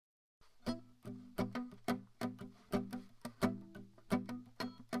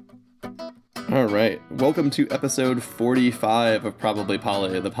All right. Welcome to episode 45 of Probably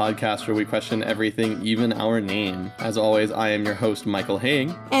Poly, the podcast where we question everything, even our name. As always, I am your host, Michael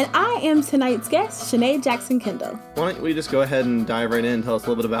Haig. And I am tonight's guest, Shanae Jackson Kendall. Why don't we just go ahead and dive right in, tell us a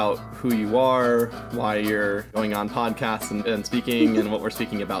little bit about who you are, why you're going on podcasts and speaking, and what we're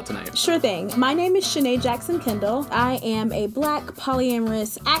speaking about tonight. Sure thing. My name is Shanae Jackson Kendall. I am a Black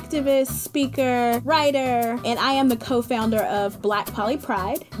polyamorous activist, speaker, writer, and I am the co-founder of Black Poly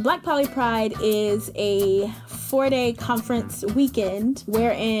Pride. Black Poly Pride is a 4-day conference weekend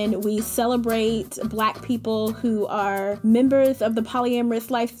wherein we celebrate Black people who are members of the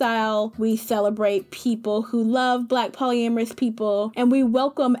polyamorous lifestyle. We celebrate people who love Black polyamorous people, and we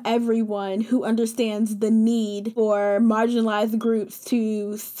welcome everyone who understands the need for marginalized groups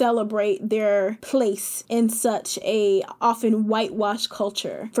to celebrate their place in such a often whitewashed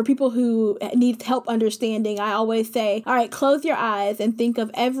culture. For people who need help understanding, I always say, all right, close your eyes and think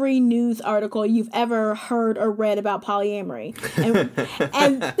of every news article you've ever heard or read about polyamory.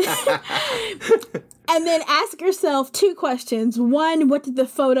 And then ask yourself 2 questions. 1, what did the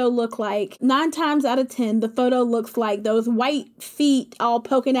photo look like? 9 times out of 10, the photo looks like those white feet all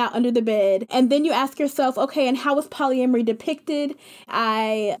poking out under the bed. And then you ask yourself, okay, and how was polyamory depicted?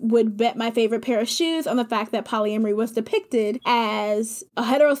 I would bet my favorite pair of shoes on the fact that polyamory was depicted as a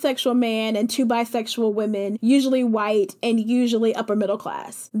heterosexual man and 2 bisexual women, usually white and usually upper middle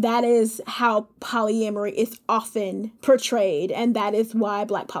class. That is how polyamory is often portrayed, and that is why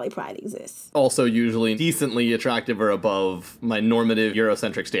Black Poly Pride exists. Also usually decently attractive or above my normative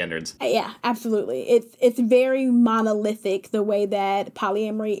Eurocentric standards. Yeah, absolutely. It's very monolithic the way that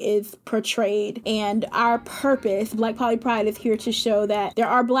polyamory is portrayed. And our purpose, Black Poly Pride, is here to show that there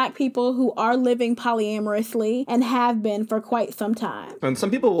are Black people who are living polyamorously and have been for quite some time. And some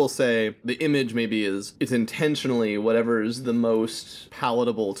people will say the image maybe is intentionally whatever's the most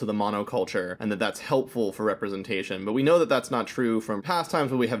palatable to the monoculture and that that's helpful for representation. But we know that that's not true from past times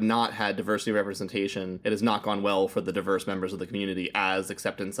when we have not had diversity representation. It has not gone well for the diverse members of the community as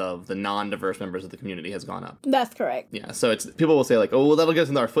acceptance of the non-diverse members of the community has gone up. That's correct. Yeah, so it's people will say like, oh, well, that'll get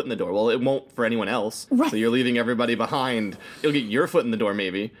us our foot in the door. Well, it won't for anyone else. Right. So you're leaving everybody behind. It'll get your foot in the door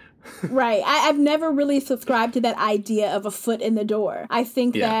maybe. Right. I've never really subscribed to that idea of a foot in the door. I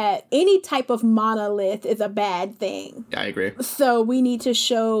think that any type of monolith is a bad thing. Yeah, I agree. So we need to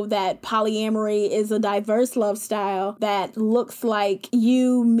show that polyamory is a diverse love style that looks like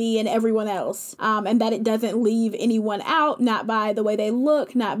you, me, and everyone else. And that it doesn't leave anyone out, not by the way they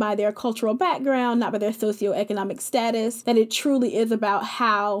look, not by their cultural background, not by their socioeconomic status, that it truly is about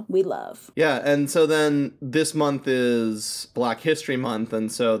how we love. Yeah, and so then this month is Black History Month,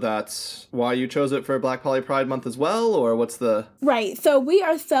 and so that's why you chose it for Black Poly Pride Month as well, or what's the... Right, so we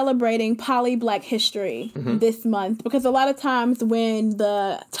are celebrating poly Black history this month, because a lot of times when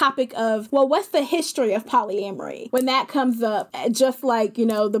the topic of, well, what's the history of polyamory? When that comes up, just like, you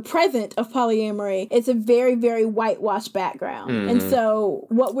know, the present of polyamory, it's a very, very whitewashed background. And so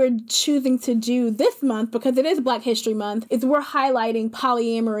what we're choosing to do this month, because it is Black History Month, is we're highlighting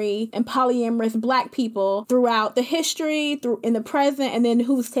polyamory and polyamorous Black people throughout the history, in the present, and then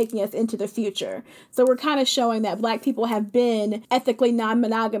who's taking us into the future. So we're kind of showing that Black people have been ethically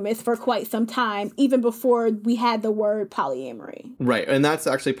non-monogamous for quite some time, even before we had the word polyamory. Right, and that's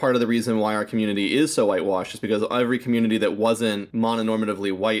actually part of the reason why our community is so whitewashed, is because every community that wasn't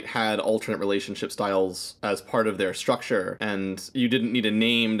mononormatively white had alternate relationship styles as part of their structure, and you didn't need a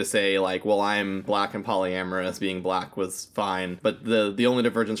name to say, like, well, I'm Black and polyamorous, being Black was fine, but the only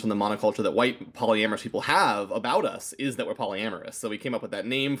divergence from the monoculture that white polyamorous people have about us is that we're polyamorous, so we came up with that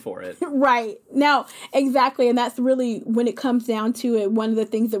name for it. Right. Now, exactly, and that's really, when it comes down to it, one of the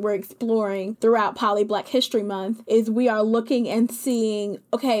things that we're exploring throughout Poly Black History Month is we are looking and seeing,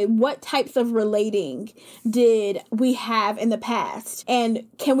 okay, what types of relating did we have in the past? And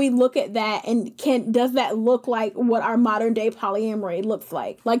can we look at that, and does that look like what our modern day polyamory looks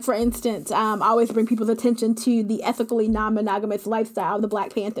like? Like, for instance, I always bring people's attention to the ethically non-monogamous lifestyle of the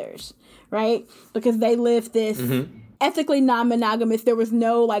Black Panthers, right? Because they lived this ethically non-monogamous. There was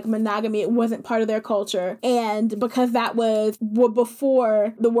no like monogamy. It wasn't part of their culture. And because that was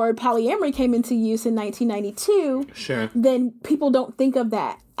before the word polyamory came into use in 1992, Sure. then people don't think of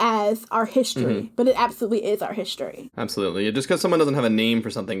that as our history, but it absolutely is our history. Absolutely. Just because someone doesn't have a name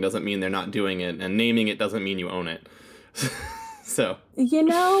for something doesn't mean they're not doing it, and naming it doesn't mean you own it. So, you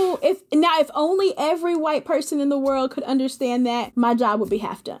know, if only every white person in the world could understand that, my job would be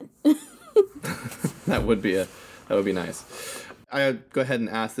half done. that would be nice. I go ahead and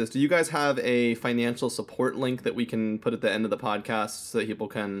ask this. Do you guys have a financial support link that we can put at the end of the podcast so that people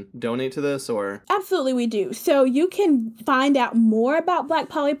can donate to this, or? Absolutely, we do. So you can find out more about Black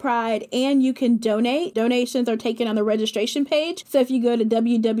Poly Pride and you can donate. Donations are taken on the registration page. So if you go to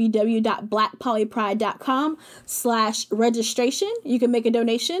www.blackpolypride.com/registration, you can make a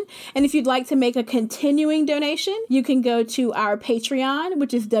donation. And if you'd like to make a continuing donation, you can go to our Patreon,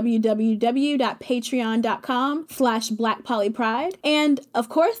 which is www.patreon.com/blackpolypride. And of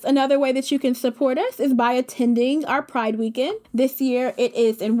course, another way that you can support us is by attending our Pride Weekend. This year, it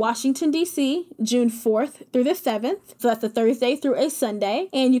is in Washington, D.C., June 4th through the 7th. So that's a Thursday through a Sunday.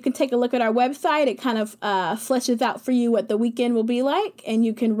 And you can take a look at our website. It kind of fleshes out for you what the weekend will be like, and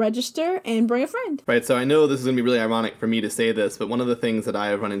you can register and bring a friend. Right, so I know this is going to be really ironic for me to say this, but one of the things that I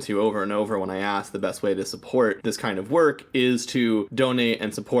have run into over and over when I ask the best way to support this kind of work is to donate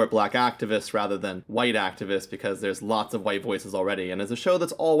and support Black activists rather than white activists, because there's lots of white voices already. And as a show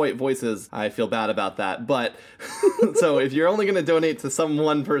that's all white voices, I feel bad about that. But so if you're only going to donate to some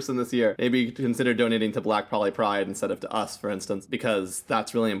one person this year, maybe consider donating to Black Poly Pride instead of to us, for instance, because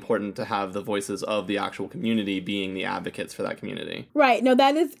that's really important to have the voices of the actual community being the advocates for that community. Right. No,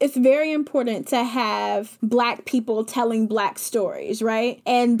 it's very important to have Black people telling Black stories, right?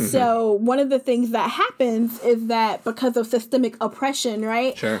 And so one of the things that happens is that because of systemic oppression,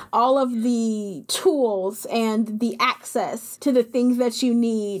 right? Sure. All of the tools and the access to the things that you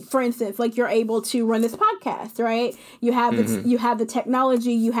need, for instance, like you're able to run this podcast, right? You have you have the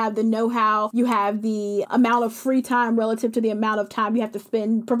technology, you have the know-how, you have the amount of free time relative to the amount of time you have to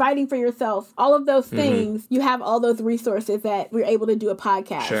spend providing for yourself. All of those things, you have all those resources that we're able to do a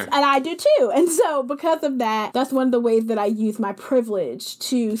podcast. Sure. And I do too. And so because of that, that's one of the ways that I use my privilege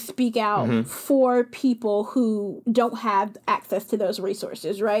to speak out for people who don't have access to those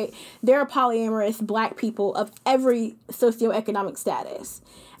resources, right? There are polyamorous Black people of every socioeconomic status.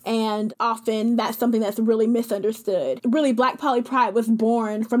 And often that's something that's really misunderstood. Really, Black Poly Pride was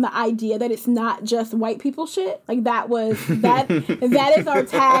born from the idea that it's not just white people shit. Like that is our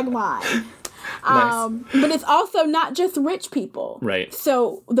tagline. Nice. But it's also not just rich people. Right.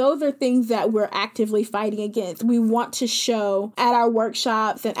 So those are things that we're actively fighting against. We want to show at our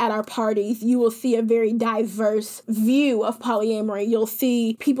workshops and at our parties, you will see a very diverse view of polyamory. You'll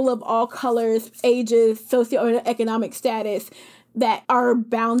see people of all colors, ages, socioeconomic status that are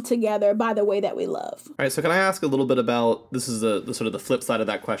bound together by the way that we love. All right, so can I ask a little bit about, this is the sort of the flip side of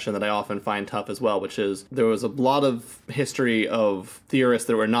that question that I often find tough as well, which is there was a lot of history of theorists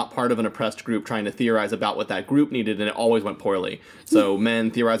that were not part of an oppressed group trying to theorize about what that group needed, and it always went poorly. So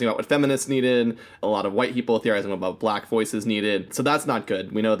men theorizing about what feminists needed, a lot of white people theorizing about Black voices needed. So that's not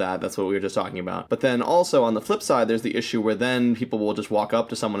good. We know that. That's what we were just talking about. But then also on the flip side, there's the issue where then people will just walk up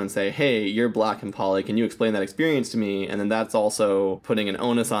to someone and say, hey, you're Black and poly, can you explain that experience to me? And then that's also putting an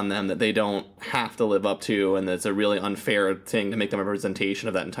onus on them that they don't have to live up to, and it's a really unfair thing to make them a representation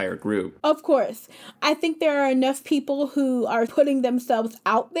of that entire group. Of course. I think there are enough people who are putting themselves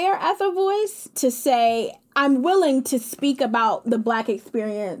out there as a voice to say, I'm willing to speak about the Black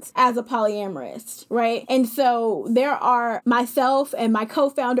experience as a polyamorist, right? And so there are myself and my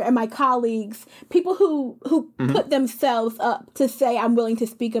co-founder and my colleagues, people who put themselves up to say, I'm willing to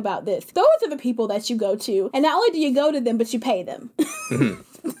speak about this. Those are the people that you go to. And not only do you go to them, but you pay them.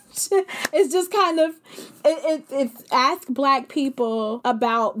 It's just kind of, it's ask Black people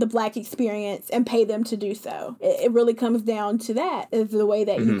about the Black experience and pay them to do so. It really comes down to that, is the way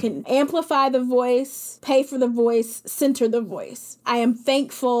that you can amplify the voice, pay for the voice, center the voice. I am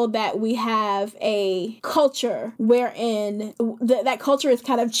thankful that we have a culture wherein that culture is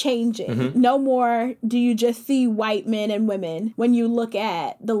kind of changing. No more do you just see white men and women when you look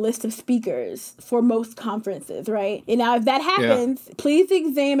at the list of speakers for most conferences, right? And now if that happens, please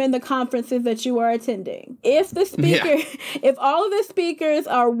examine the conferences that you are attending. If the speaker, if all of the speakers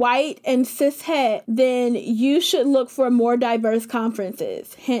are white and cishet, then you should look for more diverse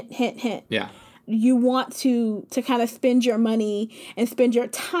conferences. Hint, hint, hint. Yeah. You want to kind of spend your money and spend your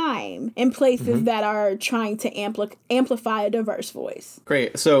time in places that are trying to amplify a diverse voice.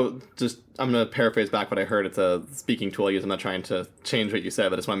 Great. So just, I'm going to paraphrase back what I heard. It's a speaking tool I use. I'm not trying to change what you said,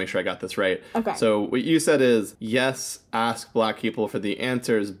 but I just want to make sure I got this right. Okay. So what you said is, yes, ask Black people for the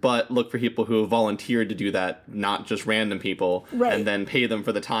answers, but look for people who have volunteered to do that, not just random people, right, and then pay them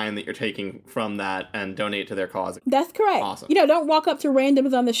for the time that you're taking from that and donate to their cause. That's correct. Awesome. Don't walk up to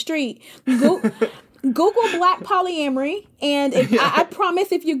randoms on the street. Google Black polyamory, and I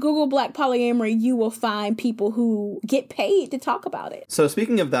promise if you Google Black polyamory, you will find people who get paid to talk about it. So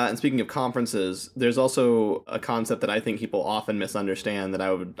speaking of that, and speaking of conferences, there's also a concept that I think people often misunderstand that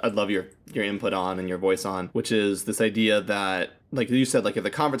I'd love your input on and your voice on, which is this idea that like you said, like if the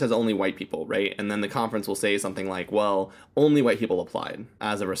conference has only white people, right? And then the conference will say something like, well, only white people applied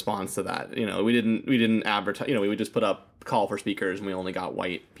as a response to that. You know, we didn't advertise, you know, we would just put up call for speakers and we only got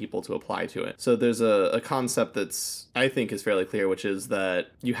white people to apply to it. So there's a concept that's, I think, is fairly clear, which is that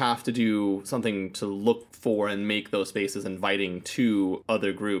you have to do something to look for and make those spaces inviting to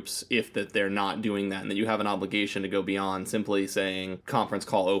other groups if that they're not doing that, and that you have an obligation to go beyond simply saying conference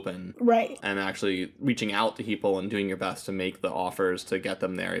call open. Right. And actually reaching out to people and doing your best to make the offers to get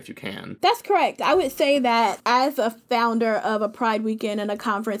them there if you can. That's correct. I would say that as a founder of a Pride weekend and a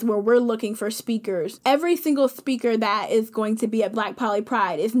conference where we're looking for speakers, every single speaker that is going to be at Black Poly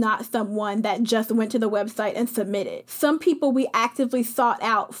Pride is not someone that just went to the website and submitted. Some people we actively sought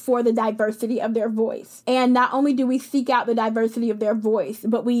out for the diversity of their voice. And not only do we seek out the diversity of their voice,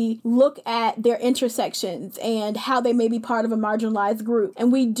 but we look at their intersections and how they may be part of a marginalized group.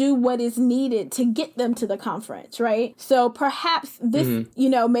 And we do what is needed to get them to the conference, right? So perhaps this, you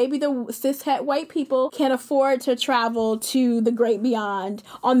know, maybe the cishet white people can afford to travel to the great beyond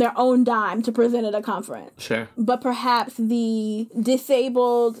on their own dime to present at a conference. Sure. But perhaps the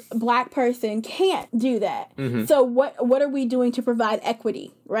disabled Black person can't do that. So what are we doing to provide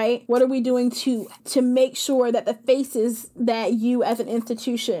equity, right? What are we doing to make sure that the faces that you as an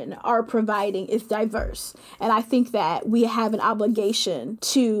institution are providing is diverse? And I think that we have an obligation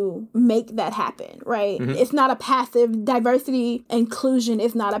to make that happen, right? It's not a passive, diversity, inclusion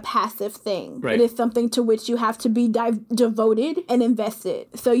is not a passive thing. Right. It is something to which you have to be devoted and invested.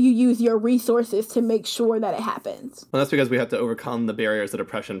 So you use your resources to make sure that it happens. Well, that's because we have to overcome the barriers that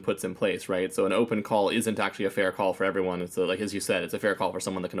oppression puts in place, right? So an open call isn't actually a fair call for everyone. It's like, as you said, it's a fair call for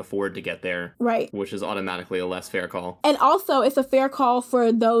someone that can afford to get there. Right. Which is automatically a less fair call. And also it's a fair call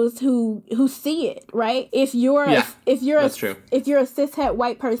for those who see it, right? If you're that's true. If you're a cishet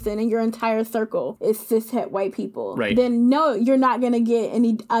white person and your entire circle is cishet white people, right, then no, you're not going to get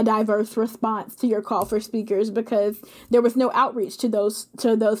a diverse response to your call for speakers because there was no outreach to those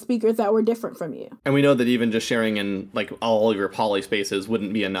speakers that were different from you. And we know that even just sharing in like all of your poly spaces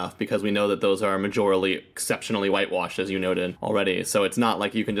wouldn't be enough because we know that those are majorly exceptionally whitewashed, as you noted already. So it's not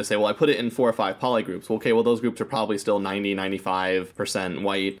like you can just say, well, I put it in 4 or 5 poly groups. Well, okay, well, those groups are probably still 95%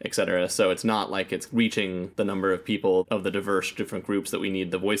 white, etc. So it's not like it's reaching the number of people of the diverse different groups that we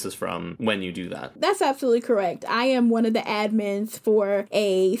need the voices from when you do that. That's absolutely correct. I am one of the admins for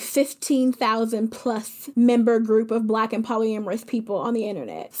a 15,000 plus member group of Black and polyamorous people on the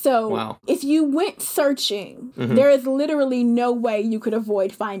internet. So if you went searching, there is literally no way you could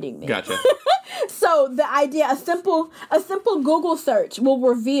avoid finding me. Gotcha. So the idea, a simple Google search will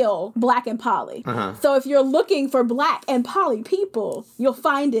reveal Black and poly. So if you're looking for Black and poly people, you'll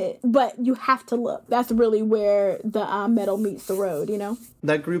find it, but you have to look. That's really where the metal meets the road, you know?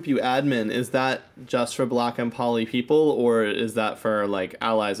 That group you admin, is that just for Black and poly people, or is that for like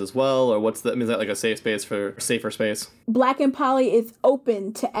allies as well? Or is that like a safe space for safer space? Black and poly is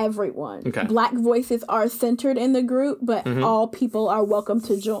open to everyone. Okay. Black voices are centered in the group, but all people are welcome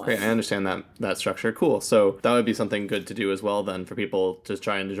to join. Great, I understand that structure. Cool. So that would be something good to do as well then for people just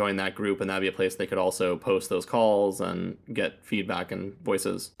trying to join that group, and that'd be a place they could also post those calls and get feedback and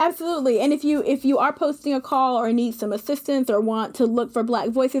voices. Absolutely. And if you are posting a call or need some assistance or want to look for Black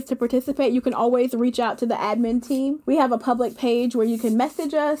voices to participate, you can always reach out to the admin team. We have a public page where you can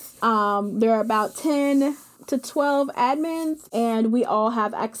message us. There are about 10 to 12 admins, and we all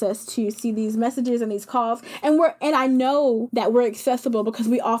have access to see these messages and these calls. And I know that we're accessible because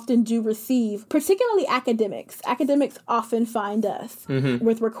we often do receive, particularly academics. Academics often find us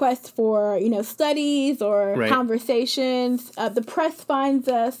with requests for, studies or conversations. The press finds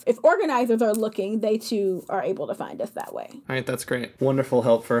us. If organizers are looking, they too are able to find us that way. All right, that's great. Wonderful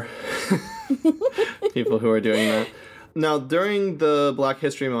help for people who are doing that. Now, during the Black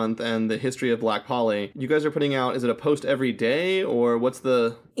History Month and the history of Black Poly, you guys are putting out, is it a post every day, or what's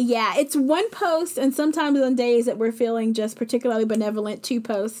the... Yeah, it's one post, and sometimes on days that we're feeling just particularly benevolent, 2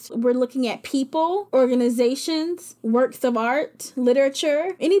 posts. We're looking at people, organizations, works of art,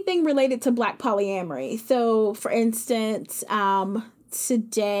 literature, anything related to Black polyamory. So, for instance,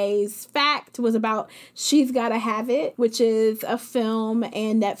 today's fact was about She's Gotta Have It, which is a film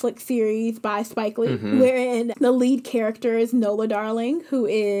and Netflix series by Spike Lee, wherein the lead character is Nola Darling, who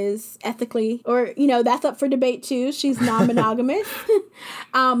is ethically, that's up for debate too. She's non-monogamous.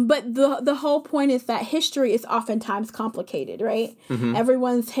 But the whole point is that history is oftentimes complicated, right?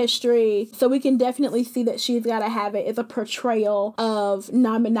 Everyone's history. So we can definitely see that She's Gotta Have It is a portrayal of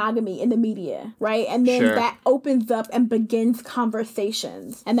non-monogamy in the media, right? And then that opens up and begins conversation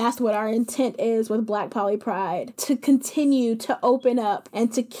conversations. And that's what our intent is with Black Poly Pride, to continue to open up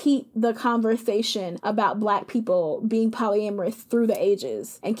and to keep the conversation about Black people being polyamorous through the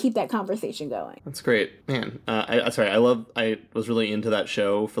ages and keep that conversation going. That's great, man. I was really into that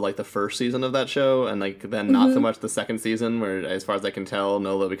show for like the first season of that show, and like then not so much the second season, where as far as I can tell,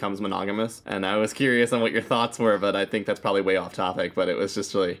 Nola becomes monogamous. And I was curious on what your thoughts were, but I think that's probably way off topic, but it was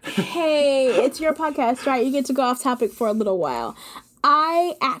just really... Hey, it's your podcast, right? You get to go off topic for a little while.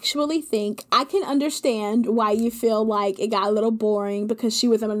 I actually think I can understand why you feel like it got a little boring because she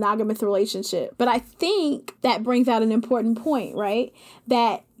was in a monogamous relationship. But I think that brings out an important point, right?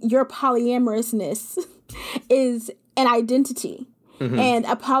 That your polyamorousness is an identity. Mm-hmm. And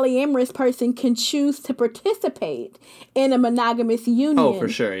a polyamorous person can choose to participate in a monogamous union. Oh, for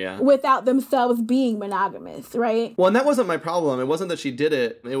sure, yeah. Without themselves being monogamous, right? Well, and that wasn't my problem. It wasn't that she did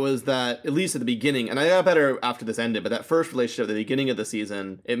it. It was that, at least at the beginning, and I got better after this ended, but that first relationship at the beginning of the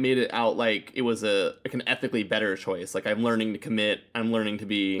season, it made it out like it was like an ethically better choice. Like, I'm learning to commit. I'm learning to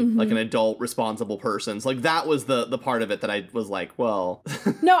be like an adult, responsible person. So, like, that was the part of it that I was like, well...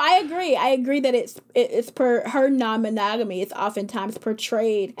 No, I agree. I agree that it's per her non-monogamy is oftentimes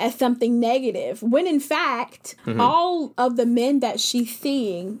portrayed as something negative, when in fact all of the men that she's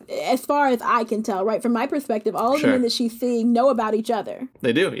seeing, as far as I can tell, right, from my perspective, all of the men that she's seeing know about each other.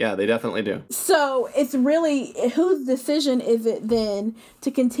 They do, yeah, they definitely do. So it's really, whose decision is it then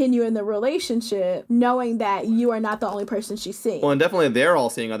to continue in the relationship knowing that you are not the only person she's seeing? Well, and definitely they're all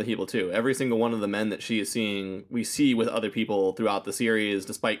seeing other people too. Every single one of the men that she is seeing, we see with other people throughout the series.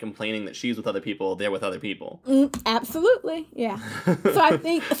 Despite complaining that she's with other people, they're with other people. Absolutely, yeah. So I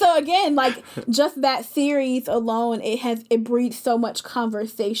think, so again, like, just that series alone, it breeds so much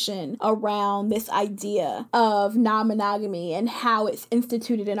conversation around this idea of non-monogamy and how it's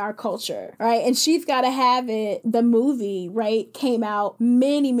instituted in our culture, right? And She's Gotta Have It, the movie, right, came out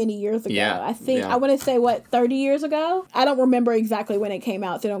many, many years ago. Yeah, I think, I want to say, 30 years ago? I don't remember exactly when it came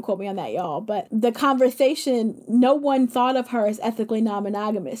out, so don't quote me on that, y'all. But the conversation, no one thought of her as ethically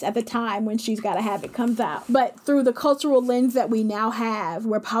non-monogamous at the time when She's Gotta Have It comes out. But through the cultural lens that we now have,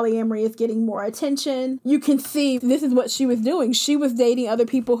 where polyamory is getting more attention, you can see this is what she was doing. She was dating other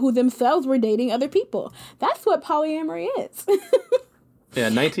people who themselves were dating other people. That's what polyamory is. Yeah,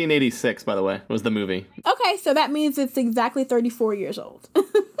 1986, by the way, was the movie. Okay, so that means it's exactly 34 years old.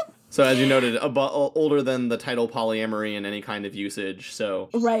 So as you noted, older than the title polyamory in any kind of usage. So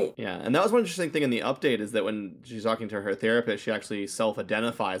right. Yeah, and that was one interesting thing in the update is that when she's talking to her therapist, she actually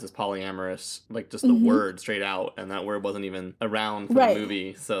self-identifies as polyamorous, like just the word straight out, and that word wasn't even around for the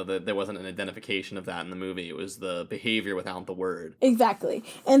movie, so that there wasn't an identification of that in the movie. It was the behavior without the word. Exactly.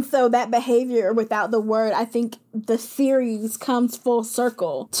 And so that behavior without the word, I think the series comes full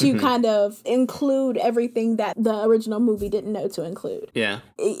circle to kind of include everything that the original movie didn't know to include. Yeah.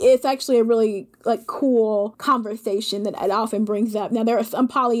 It's actually a really cool conversation that it often brings up. Now, there are some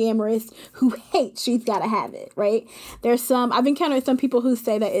polyamorous who hate She's Gotta Have It, right? I've encountered some people who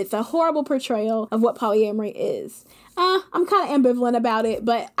say that it's a horrible portrayal of what polyamory is. I'm kind of ambivalent about it,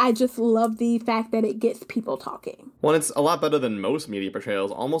 but I just love the fact that it gets people talking. Well, it's a lot better than most media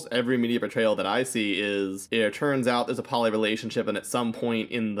portrayals. Almost every media portrayal that I see is, it turns out there's a poly relationship, and at some point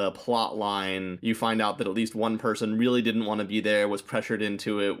in the plot line, you find out that at least one person really didn't want to be there, was pressured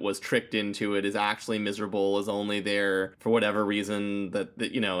into it, was tricked into it, is actually miserable, is only there for whatever reason that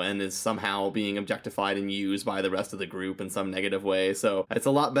and is somehow being objectified and used by the rest of the group in some negative way. So it's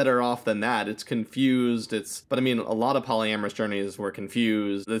a lot better off than that. It's confused. But I mean, a lot of polyamorous journeys were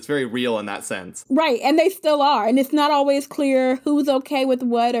confused. It's very real in that sense. Right, and they still are. And it's not always clear who's okay with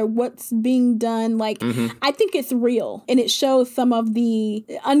what or what's being done. I think it's real, and it shows some of the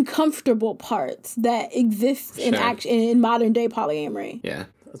uncomfortable parts that exist in modern day polyamory. Yeah.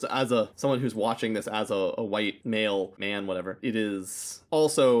 As someone who's watching this as a white male man, whatever, it is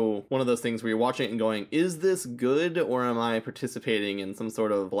also one of those things where you're watching it and going, is this good, or am I participating in some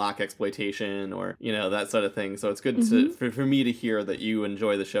sort of black exploitation, or that sort of thing. So it's good for me to hear that you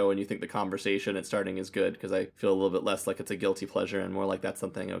enjoy the show and you think the conversation it's starting is good, because I feel a little bit less like it's a guilty pleasure and more like that's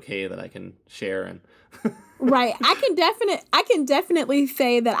something okay that I can share. And right. I can definitely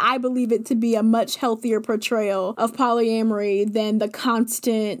say that I believe it to be a much healthier portrayal of polyamory than the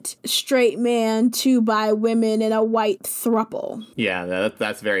constant intelligent straight man, 2 bi women, and a white throuple. Yeah,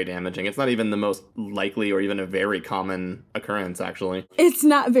 that's very damaging. It's not even the most likely or even a very common occurrence, actually. It's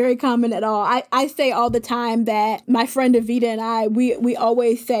not very common at all. I say all the time that my friend Avita and I, we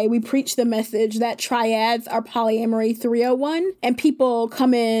always say, we preach the message that triads are polyamory 301, and people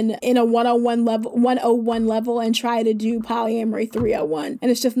come in a 101 level and try to do polyamory 301,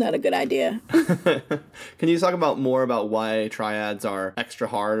 and it's just not a good idea. Can you talk about more about why triads are extra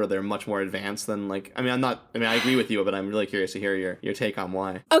hard, or they're much more advanced than, like, I agree with you, but I'm really curious to hear your take on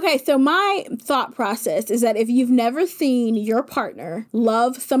why. Okay, so my thought process is that if you've never seen your partner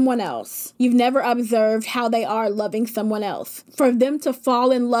love someone else, you've never observed how they are loving someone else, for them to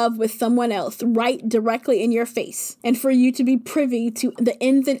fall in love with someone else right directly in your face, and for you to be privy to the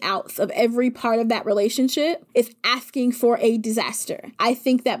ins and outs of every part of that relationship, is asking for a disaster. I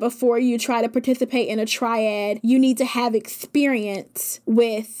think that before you try to participate in a triad, you need to have experience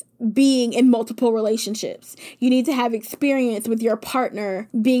with being in multiple relationships. You need to have experience with your partner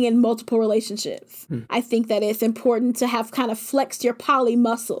being in multiple relationships. I think that it's important to have kind of flexed your poly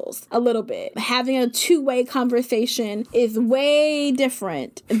muscles a little bit. Having a 2-way conversation is way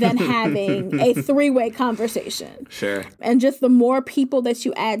different than having a 3-way conversation. Sure. And just the more people that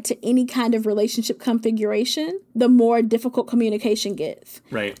you add to any kind of relationship configuration, the more difficult communication gets.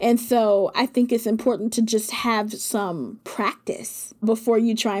 Right. And so I think it's important to just have some practice before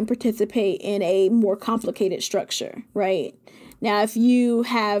you try and participate in a more complicated structure, right? Now, if you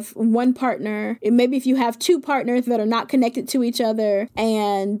have one partner, and maybe if you have 2 partners that are not connected to each other,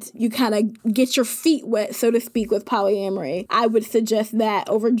 and you kind of get your feet wet, so to speak, with polyamory, I would suggest that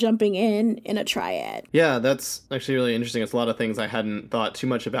over jumping in a triad. Yeah, that's actually really interesting. It's a lot of things I hadn't thought too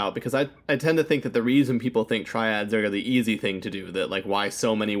much about, because I tend to think that the reason people think triads are the easy thing to do, that like why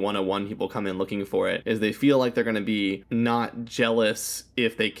so many 101 people come in looking for it, is they feel like they're going to be not jealous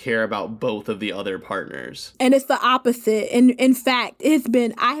if they care about both of the other partners. And it's the opposite. In fact,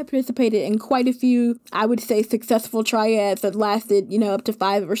 I have participated in quite a few, I would say, successful triads that lasted, up to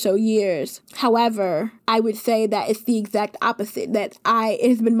 5 or so years. However, I would say that it's the exact opposite, that it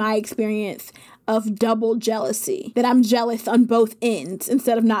has been my experience of double jealousy, that I'm jealous on both ends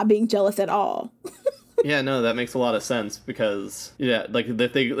instead of not being jealous at all. Yeah, no, that makes a lot of sense, because, like,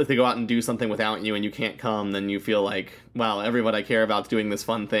 if they go out and do something without you and you can't come, then you feel like, wow, everyone I care about is doing this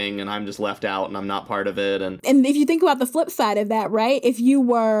fun thing and I'm just left out and I'm not part of it. And if you think about the flip side of that, right? If you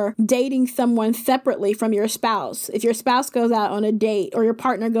were dating someone separately from your spouse, if your spouse goes out on a date or your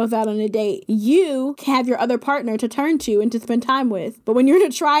partner goes out on a date, you have your other partner to turn to and to spend time with. But when you're in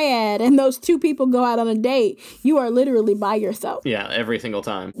a triad and those 2 people go out on a date, you are literally by yourself. Yeah, every single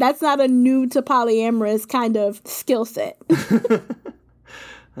time. That's not a new to polyamorous kind of skill set.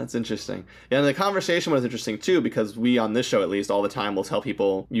 That's interesting. Yeah, and the conversation was interesting too, because we on this show, at least, all the time will tell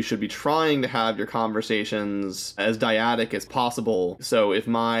people you should be trying to have your conversations as dyadic as possible. So if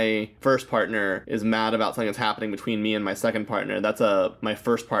my first partner is mad about something that's happening between me and my second partner, that's my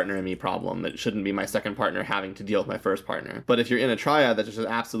first partner and me problem. It shouldn't be my second partner having to deal with my first partner. But if you're in a triad, that's just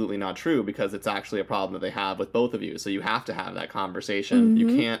absolutely not true, because it's actually a problem that they have with both of you. So you have to have that conversation.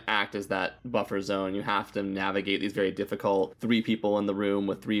 You can't act as that buffer zone. You have to navigate these very difficult 3 people in the room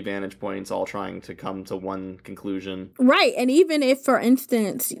with 3 vantage points all trying to come to one conclusion. Right. And even if, for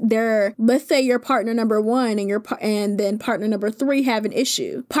instance, let's say your partner number 1 and then partner number 3 have an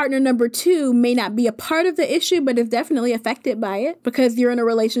issue. Partner number 2 may not be a part of the issue, but is definitely affected by it because you're in a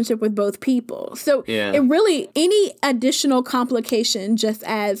relationship with both people. So It really, any additional complication just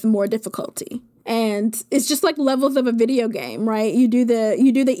adds more difficulty. And it's just like levels of a video game, right? You do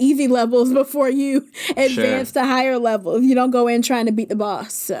the easy levels before you advance to higher levels. You don't go in trying to beat the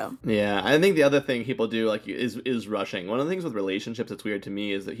boss. So yeah, I think the other thing people do is rushing. One of the things with relationships that's weird to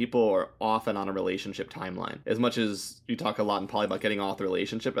me is that people are often on a relationship timeline. As much as you talk a lot in poly about getting off the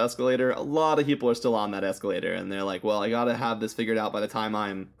relationship escalator, a lot of people are still on that escalator, and they're like, well, I gotta have this figured out by the time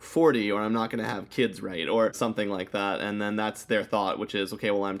I'm 40, or I'm not gonna have kids, right, or something like that. And then that's their thought, which is, okay,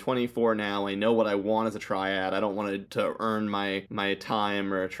 well, I'm 24 now. I know what I want as a triad. I don't want to earn my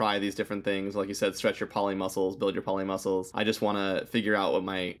time or try these different things. Like you said, stretch your poly muscles, build your poly muscles. I just want to figure out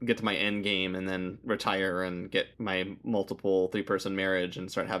get to my end game and then retire and get my multiple 3-person marriage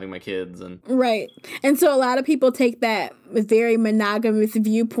and start having my kids. And right. And so a lot of people take that very monogamous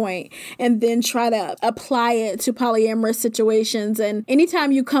viewpoint and then try to apply it to polyamorous situations. And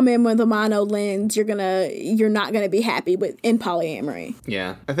anytime you come in with a mono lens, you're not gonna be happy in polyamory.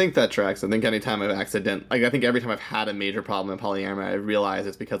 Yeah, I think that tracks. I think anytime time I've I think every time I've had a major problem in polyamory, I realize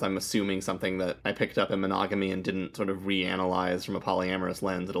it's because I'm assuming something that I picked up in monogamy and didn't sort of reanalyze from a polyamorous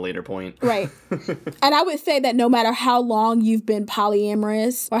lens at a later point. Right. And I would say that no matter how long you've been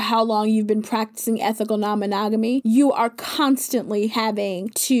polyamorous or how long you've been practicing ethical non-monogamy, you are constantly having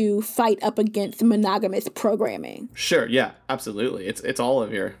to fight up against monogamous programming. Sure, yeah, absolutely. It's all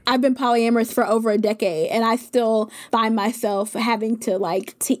of your... I've been polyamorous for over a decade, and I still find myself having to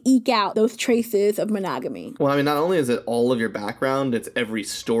eke out those traces of monogamy. Well, I mean, not only is it all of your background, it's every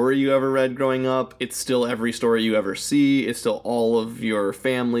story you ever read growing up, it's still every story you ever see, it's still all of your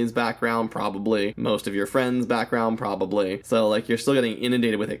family's background, probably, most of your friends' background, probably. So, like, you're still getting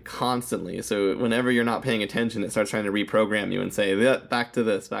inundated with it constantly, so whenever you're not paying attention, it starts trying to reprogram you and say, back to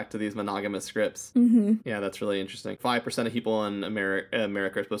these monogamous scripts. Mm-hmm. Yeah, that's really interesting. 5% of people in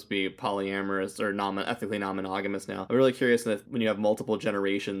America are supposed to be polyamorous or ethically non-monogamous now. I'm really curious if when you have multiple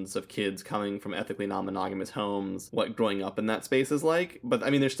generations of kids coming from ethically non-monogamous homes, what growing up in that space is like. But I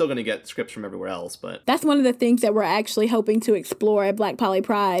mean, they're still going to get scripts from everywhere else, but... That's one of the things that we're actually hoping to explore at Black Poly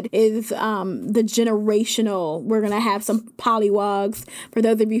Pride is the generational... We're going to have some polywogs. For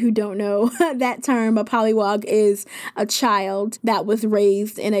those of you who don't know that term, a polywog is a child that was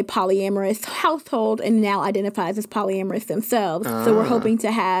raised in a polyamorous household and now identifies as polyamorous themselves. So we're hoping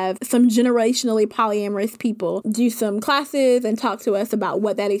to have some generationally polyamorous people do some classes and talk to us about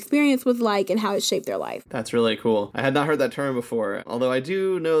what that experience was like and how it shaped their life. That's really cool. I had not heard that term before, although I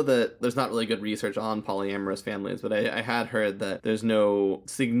do know that there's not really good research on polyamorous families, but I had heard that there's no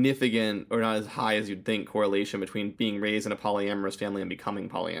significant or not as high as you'd think correlation between being raised in a polyamorous family and becoming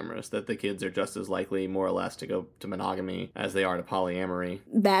polyamorous, that the kids are just as likely more or less to go to monogamy as they are to polyamory.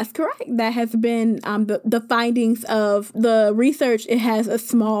 That's correct. That has been the findings of the research. It has a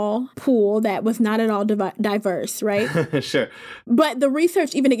small pool that was not at all diverse, right? Sure. But the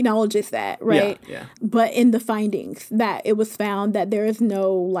research even acknowledges that, right? Yeah. But in the findings that it was found that there is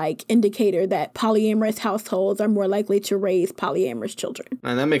no indicator that polyamorous households are more likely to raise polyamorous children.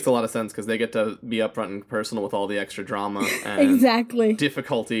 And that makes a lot of sense because they get to be upfront and personal with all the extra drama and exactly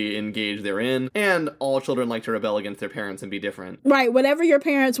difficulty engaged they're in. And all children like to rebel against their parents and be different. Right. Whatever your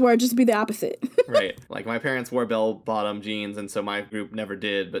parents were, just be the opposite. Right. Like my parents wore bell-bottom jeans and so my group never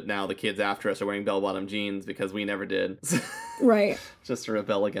did, but now the kids after us are wearing bell-bottom jeans because we never did. Right. Just to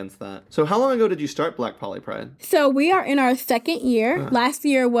rebel against that. So how long ago did you start Black Poly Pride? So we are in our second year. Last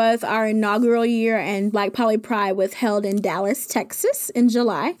year was our inaugural year and Black Poly Pride was held in Dallas, Texas in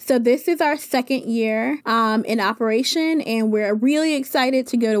July. So this is our second year in operation and we're really excited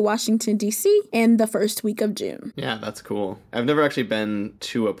to go to Washington, D.C. in the first week of June. Yeah, that's cool. I've never actually been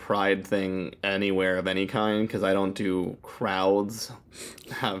to a Pride thing anywhere of any kind because I don't do crowds.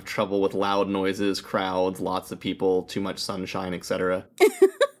 Have trouble with loud noises, crowds, lots of people, too much sunshine, etc.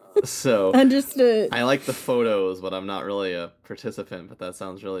 So understood. I like the photos, but I'm not really a participant, but that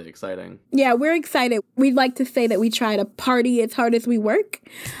sounds really exciting. Yeah, we're excited. We'd like to say that we try to party as hard as we work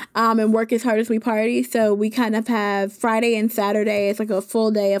and work as hard as we party. So we kind of have Friday and Saturday. It's like a full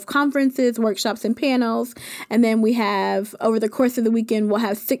day of conferences, workshops, and panels. And then we have, over the course of the weekend, we'll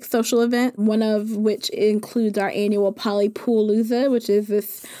have 6 social events, one of which includes our annual Poly Poolooza, which is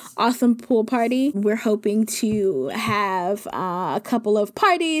this awesome pool party. We're hoping to have a couple of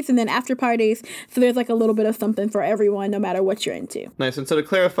parties and then after parties. So there's a little bit of something for everyone, no matter what you're into. Nice. And so to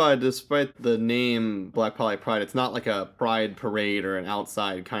clarify, despite the name Black Poly Pride, it's not like a pride parade or an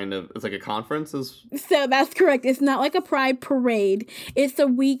outside kind of, it's like a conference? So that's correct. It's not like a pride parade. It's a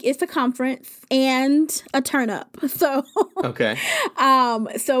week, it's a conference and a turn up. So okay.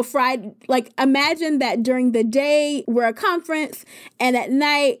 So Friday, imagine that during the day we're a conference and at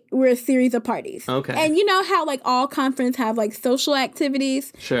night we're a series of parties. Okay. And you know how all conferences have social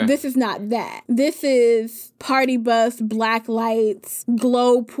activities? Sure. This is not that. This is party bus, black lights,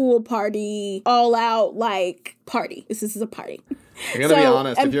 glow pool party, all out party. This is a party. I gotta be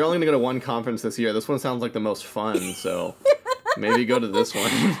honest, if you're only gonna go to one conference this year, this one sounds like the most fun, so maybe go to this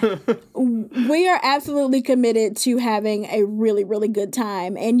one. We are absolutely committed to having a really, really good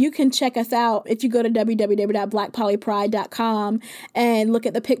time. And you can check us out if you go to www.blackpolypride.com and look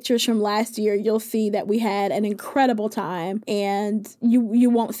at the pictures from last year. You'll see that we had an incredible time and you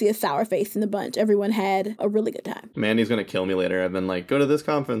won't see a sour face in the bunch. Everyone had a really good time. Mandy's gonna kill me later. I've been like, go to this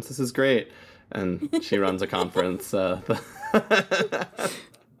conference. This is great. And she runs a conference.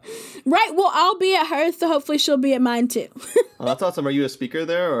 Right. Well, I'll be at hers, so hopefully she'll be at mine too. Oh, that's awesome. Are you a speaker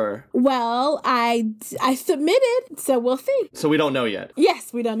there, or? Well, I submitted, so we'll see. So we don't know yet.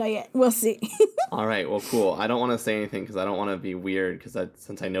 Yes, we don't know yet. We'll see. All right. Well, cool. I don't want to say anything because I don't want to be weird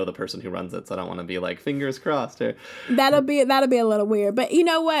since I know the person who runs it, so I don't want to be like fingers crossed. Or... That'll be a little weird, but you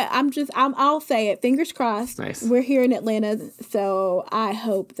know what? I'll say it. Fingers crossed. Nice. We're here in Atlanta, so I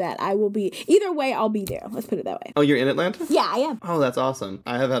hope that I will be. Either way, I'll be there. Let's put it that way. Oh, you're in Atlanta? Yeah, I am. Oh, that's awesome.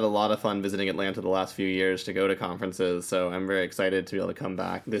 I have had a lot of fun visiting Atlanta the last few years to go to conferences, so I'm very excited to be able to come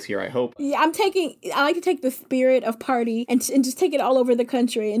back this year, I hope. Yeah, I like to take the spirit of party and just take it all over the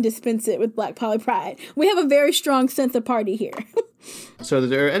country and dispense it with Black Poly Pride. We have a very strong sense of party here. So is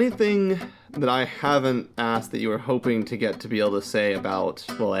there anything that I haven't asked that you were hoping to get to be able to say about,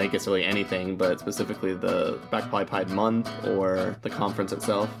 well, I guess really anything, but specifically the Black Poly Pride month or the conference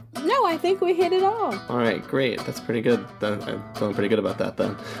itself? No, I think we hit it all. All right, great. That's pretty good. I'm feeling pretty good about that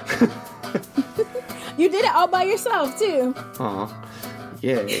then. You did it all by yourself, too. Aw,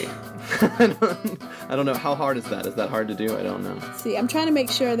 yay. I don't know. How hard is that? Is that hard to do? I don't know. See, I'm trying to make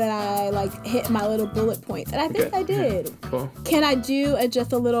sure that I hit my little bullet points, and I think I did. Cool. Can I do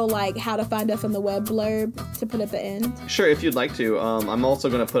just a little how to find us on the web blurb to put at the end? Sure, if you'd like to. I'm also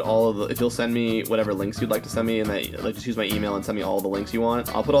going to put all of the, if you'll send me whatever links you'd like to send me, and just use my email and send me all the links you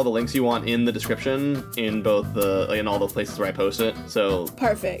want. I'll put all the links you want in the description in both in all the places where I post it. So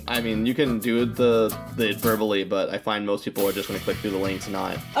perfect. I mean, you can do the verbally, but I find most people are just going to click through the links and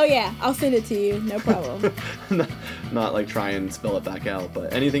not. Oh yeah, I'll send it to you. No problem. not try and spell it back out,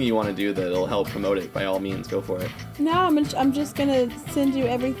 but anything you want to do that'll help promote it, by all means, go for it. No, I'm just gonna send you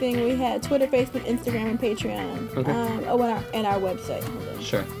everything we had: Twitter, Facebook, Instagram, and Patreon. Okay. And our website.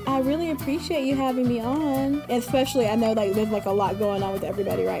 Sure. I really appreciate you having me on, especially I know there's a lot going on with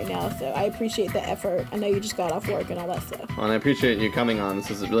everybody right now, so I appreciate the effort. I know you just got off work and all that stuff. Well, and I appreciate you coming on.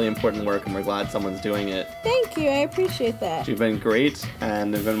 This is really important work, and we're glad someone's doing it. Thank you. I appreciate that. You've been great,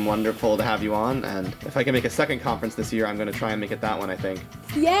 and it's been wonderful to have you on. And if I can make a second conference this year, I'm going to try and make it that one, I think.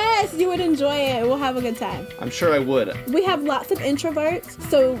 Yes, you would enjoy it. We'll have a good time. I'm sure I would. We have lots of introverts,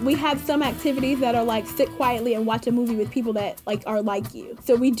 so we have some activities that are sit quietly and watch a movie with people that are like you.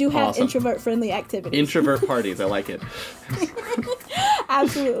 So we do have Awesome. introvert-friendly activities. Introvert parties, I like it.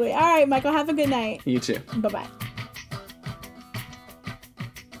 Absolutely. All right, Michael, have a good night. You too. Bye-bye.